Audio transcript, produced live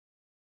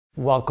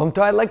Welcome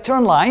to iLecture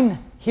Online.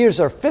 Here's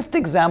our fifth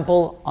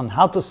example on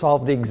how to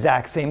solve the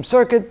exact same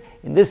circuit.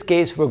 In this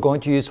case, we're going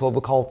to use what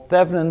we call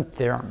Thevenin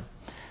Theorem.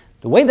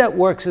 The way that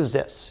works is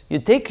this. You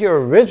take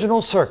your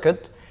original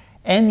circuit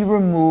and you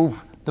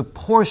remove the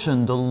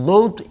portion, the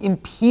load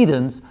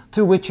impedance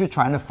through which you're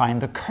trying to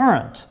find the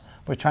current.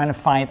 We're trying to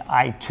find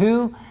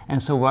I2, and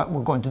so what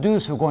we're going to do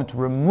is we're going to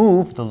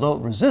remove the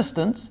load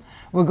resistance.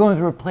 We're going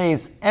to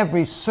replace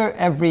every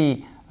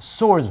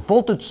source,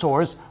 voltage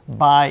source,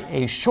 by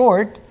a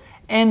short,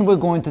 and we're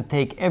going to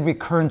take every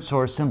current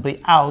source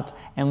simply out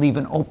and leave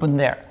an open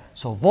there.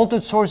 So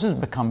voltage sources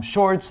become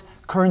shorts,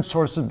 current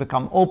sources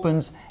become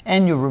opens,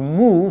 and you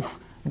remove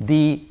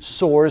the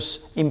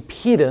source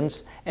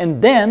impedance,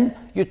 and then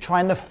you're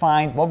trying to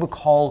find what we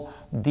call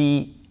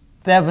the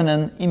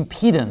Thevenin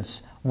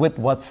impedance with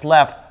what's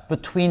left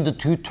between the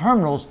two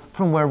terminals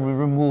from where we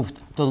removed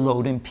the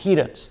load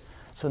impedance.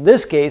 So in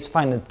this case,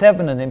 finding the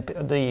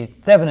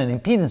Thevenin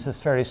impedance is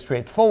fairly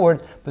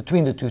straightforward.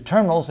 Between the two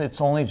terminals,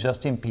 it's only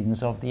just the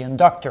impedance of the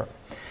inductor.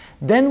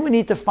 Then we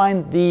need to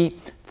find the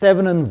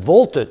Thevenin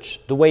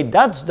voltage. The way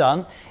that's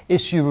done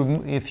is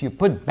if you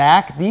put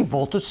back the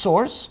voltage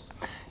source,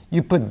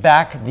 you put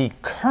back the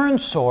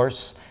current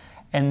source,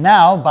 and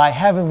now by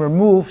having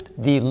removed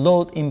the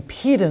load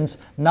impedance,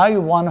 now you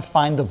want to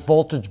find the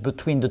voltage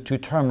between the two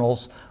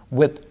terminals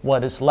with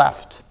what is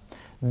left.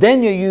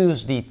 Then you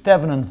use the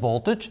Thevenin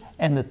voltage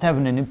and the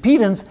Thevenin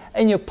impedance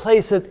and you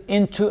place it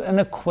into an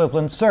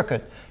equivalent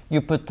circuit.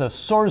 You put the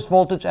source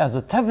voltage as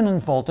a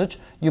Thevenin voltage,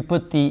 you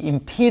put the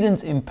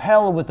impedance in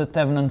parallel with the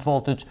Thevenin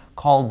voltage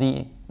called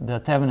the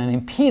Thevenin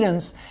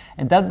impedance,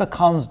 and that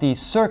becomes the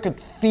circuit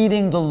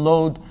feeding the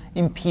load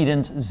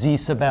impedance Z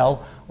sub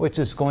L, which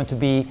is going to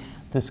be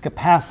this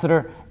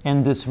capacitor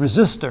and this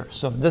resistor.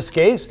 So in this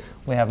case,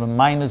 we have a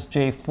minus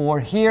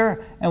J4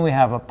 here and we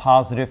have a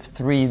positive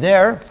 3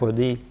 there for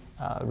the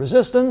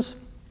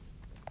resistance.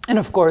 And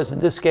of course, in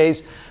this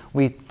case,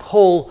 we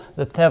pull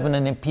the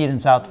Thevenin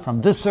impedance out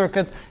from this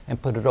circuit and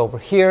put it over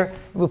here.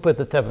 We put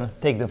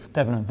take the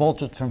Thevenin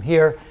voltage from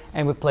here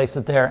and we place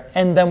it there.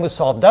 And then we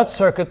solve that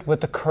circuit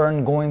with the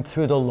current going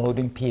through the load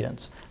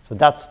impedance. So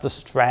that's the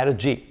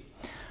strategy.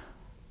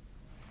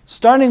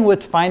 Starting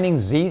with finding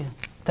Z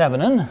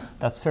Thevenin,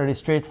 that's fairly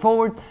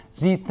straightforward.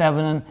 Z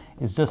Thevenin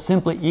is just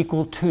simply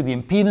equal to the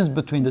impedance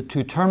between the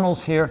two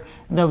terminals here,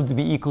 and that would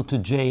be equal to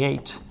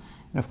J8.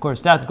 And of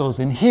course that goes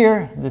in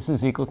here, this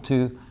is equal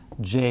to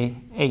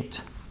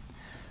J8.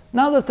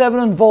 Now the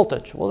Thevenin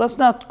voltage. Well, that's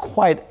not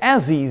quite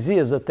as easy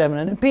as the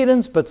Thevenin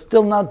impedance, but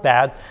still not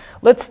bad.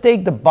 Let's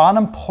take the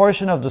bottom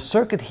portion of the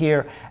circuit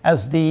here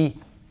as the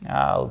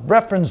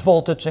reference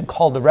voltage and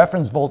call the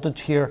reference voltage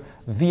here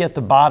V at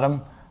the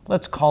bottom.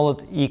 Let's call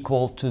it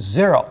equal to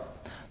 0.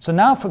 So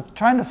now if we're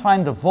trying to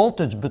find the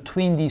voltage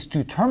between these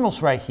two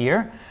terminals right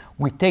here,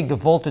 we take the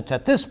voltage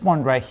at this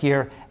point right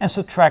here and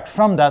subtract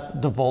from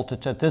that the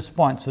voltage at this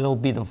point. So it'll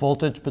be the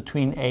voltage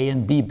between A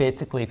and B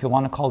basically. If you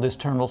want to call these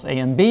terminals A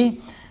and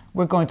B,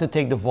 we're going to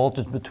take the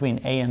voltage between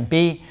A and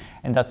B,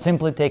 and that's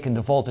simply taking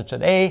the voltage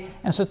at A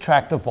and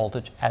subtract the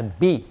voltage at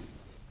B.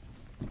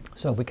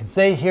 So we can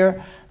say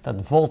here that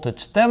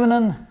voltage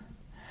Thevenin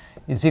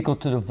is equal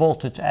to the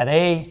voltage at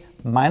A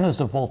minus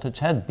the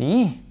voltage at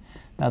B.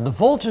 Now the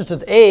voltage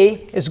at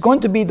A is going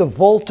to be the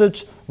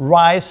voltage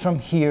rise from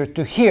here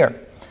to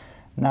here.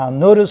 Now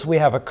notice we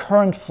have a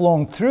current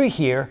flowing through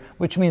here,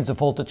 which means the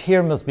voltage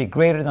here must be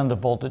greater than the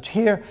voltage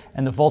here,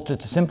 and the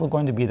voltage is simply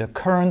going to be the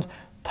current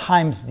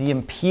times the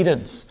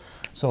impedance.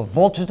 So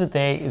voltage at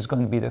A is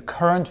going to be the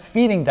current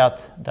feeding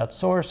that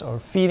source, or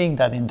feeding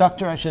that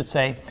inductor I should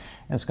say, and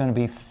it's going to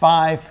be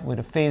 5 with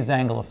a phase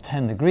angle of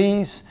 10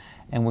 degrees,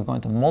 and we're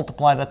going to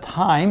multiply that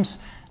times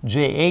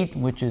J8,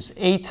 which is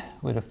 8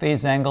 with a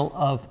phase angle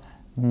of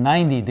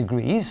 90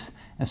 degrees,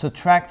 and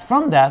subtract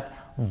from that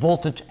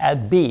voltage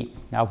at B.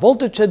 Now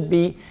voltage at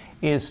B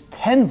is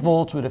 10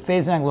 volts with a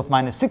phase angle of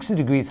minus 60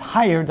 degrees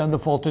higher than the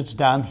voltage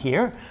down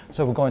here.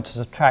 So we're going to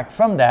subtract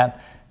from that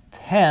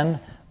 10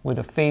 with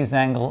a phase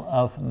angle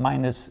of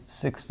minus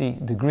 60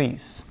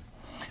 degrees.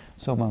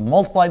 So when we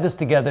multiply this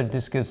together,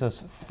 this gives us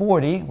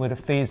 40 with a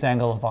phase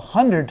angle of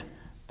 100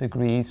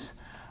 degrees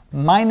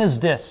minus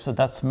this. So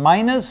that's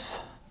minus,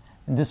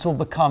 and this will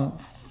become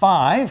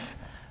 5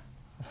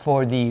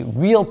 for the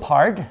real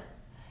part,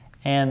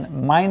 and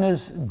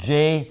minus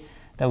J,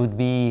 that would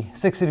be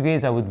 60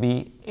 degrees, that would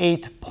be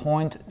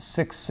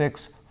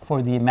 8.66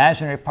 for the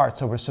imaginary part.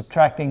 So we're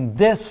subtracting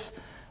this,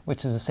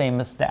 which is the same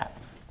as that.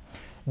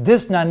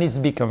 This now needs to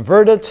be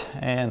converted,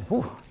 and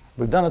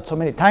we've done it so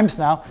many times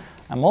now,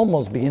 I'm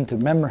almost beginning to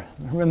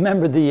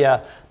remember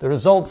the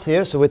results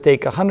here. So we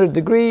take 100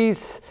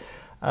 degrees,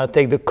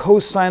 take the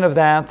cosine of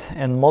that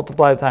and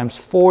multiply it times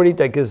 40.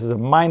 That gives us a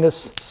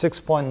minus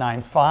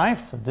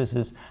 6.95. So this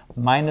is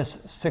minus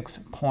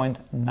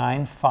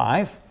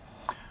 6.95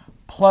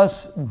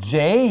 plus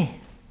J.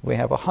 We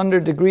have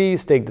 100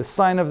 degrees. Take the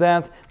sine of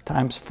that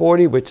times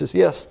 40, which is,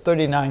 yes,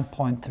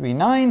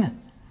 39.39.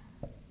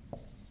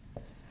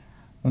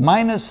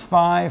 Minus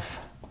 5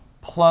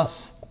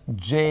 plus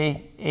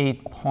J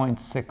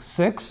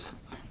 8.66.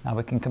 Now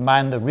we can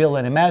combine the real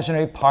and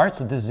imaginary parts.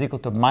 So this is equal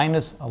to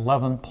minus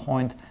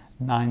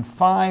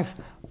 11.95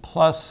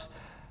 plus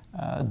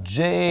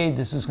J,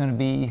 this is going to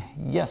be,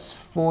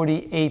 yes,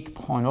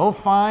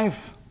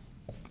 48.05.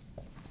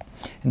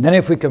 And then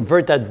if we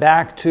convert that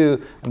back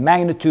to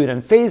magnitude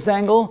and phase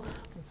angle,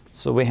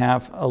 so we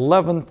have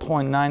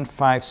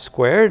 11.95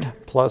 squared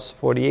plus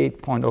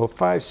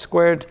 48.05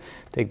 squared.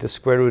 Take the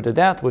square root of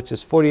that, which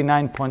is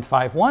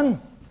 49.51.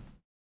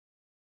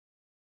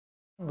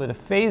 With a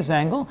phase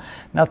angle.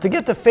 Now to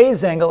get the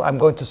phase angle, I'm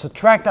going to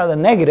subtract out a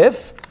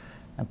negative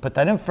and put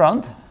that in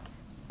front.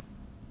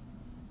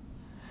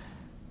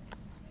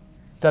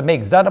 That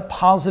makes that a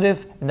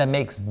positive, and that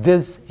makes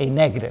this a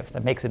negative.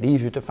 That makes it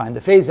easier to find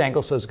the phase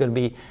angle, so it's going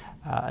to be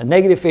a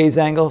negative phase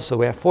angle. So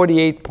we have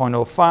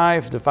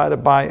 48.05 divided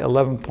by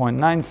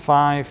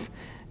 11.95.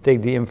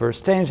 Take the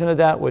inverse tangent of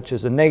that, which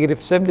is a negative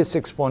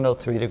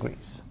 76.03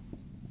 degrees.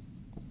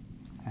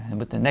 And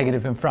with the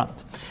negative in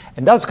front.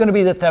 And that's going to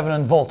be the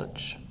Thevenin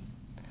voltage.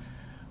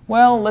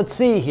 Well, let's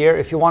see here.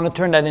 If you want to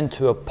turn that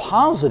into a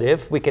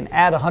positive, we can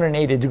add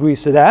 180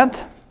 degrees to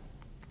that.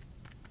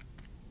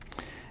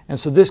 And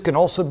so this can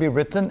also be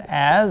written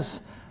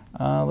as,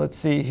 let's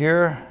see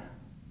here,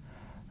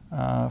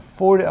 a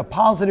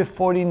positive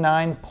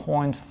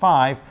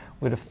 49.5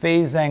 with a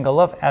phase angle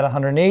of, at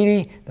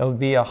 180, that would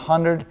be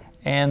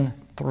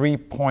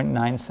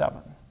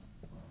 103.97.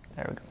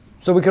 There we go.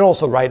 So we can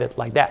also write it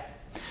like that.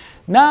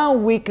 Now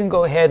we can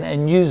go ahead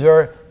and use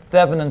our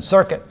Thevenin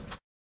circuit.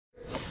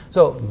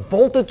 So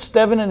voltage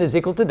Thevenin is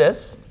equal to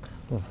this.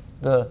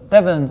 The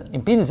Thevenin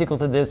impedance is equal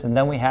to this, and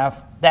then we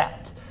have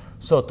that.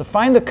 So to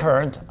find the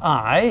current,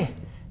 I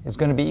is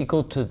going to be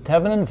equal to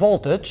Thevenin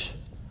voltage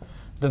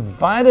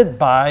divided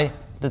by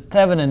the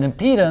Thevenin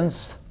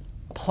impedance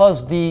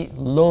plus the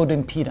load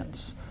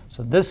impedance.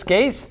 So in this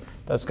case,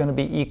 that's going to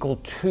be equal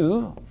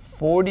to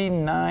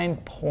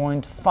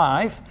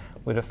 49.5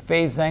 with a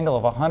phase angle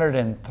of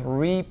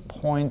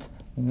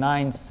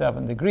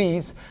 103.97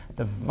 degrees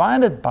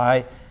divided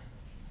by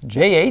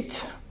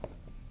J8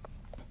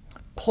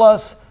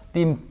 plus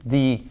the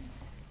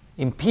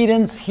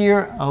impedance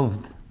here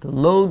of the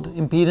load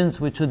impedance,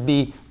 which would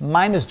be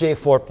minus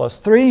J4 plus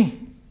 3,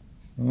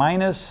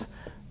 minus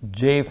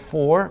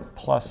J4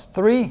 plus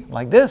 3,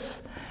 like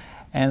this.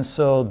 And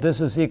so this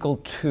is equal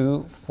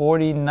to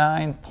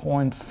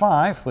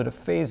 49.5 with a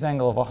phase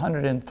angle of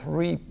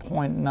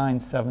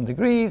 103.97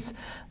 degrees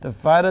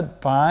divided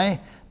by,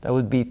 that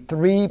would be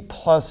 3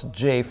 plus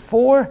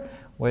J4,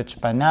 which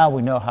by now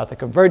we know how to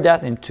convert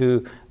that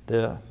into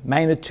the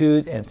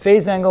magnitude and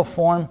phase angle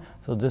form.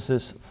 So this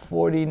is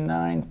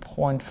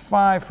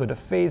 49.5 with a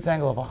phase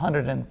angle of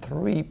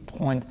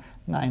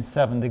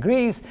 103.97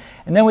 degrees.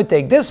 And then we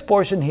take this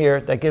portion here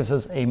that gives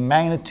us a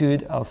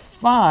magnitude of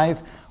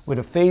 5 with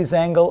a phase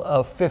angle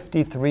of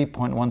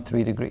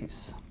 53.13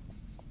 degrees,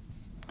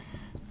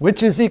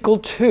 which is equal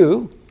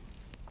to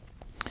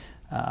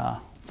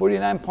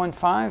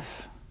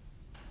 49.5.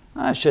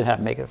 I should have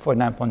make it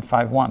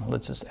 49.51.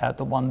 Let's just add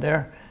the 1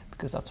 there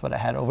because that's what I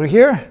had over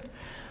here.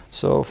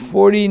 So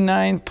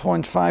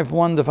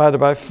 49.51 divided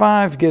by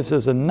 5 gives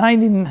us a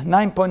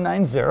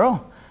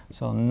 9.90.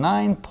 So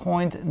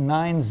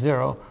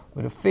 9.90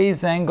 with a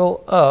phase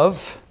angle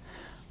of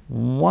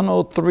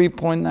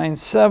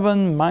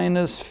 103.97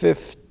 minus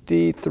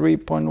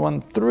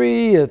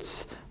 53.13.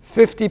 It's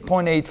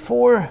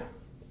 50.84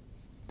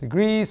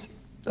 degrees.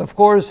 Of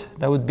course,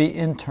 that would be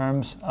in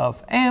terms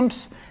of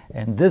amps.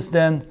 And this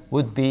then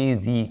would be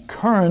the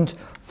current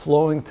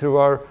flowing through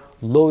our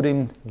load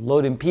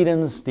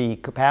impedance, the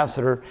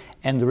capacitor,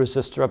 and the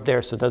resistor up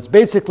there. So that's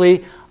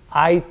basically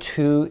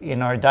I2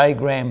 in our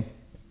diagram.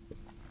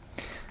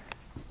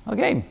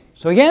 Okay,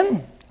 so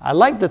again, I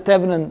like the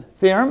Thevenin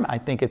theorem. I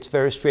think it's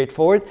very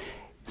straightforward.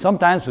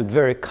 Sometimes with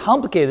very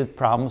complicated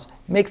problems,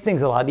 it makes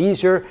things a lot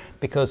easier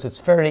because it's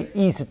fairly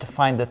easy to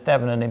find the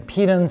Thevenin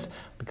impedance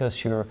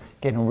because you're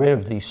getting rid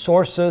of the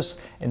sources,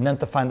 and then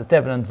to find the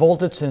Thevenin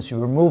voltage, since you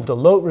remove the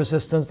load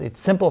resistance, it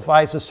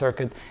simplifies the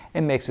circuit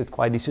and makes it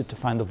quite easy to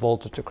find the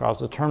voltage across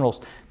the terminals,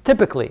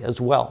 typically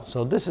as well.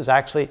 So this is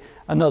actually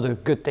another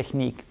good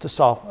technique to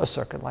solve a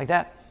circuit like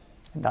that,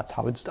 and that's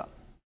how it's done.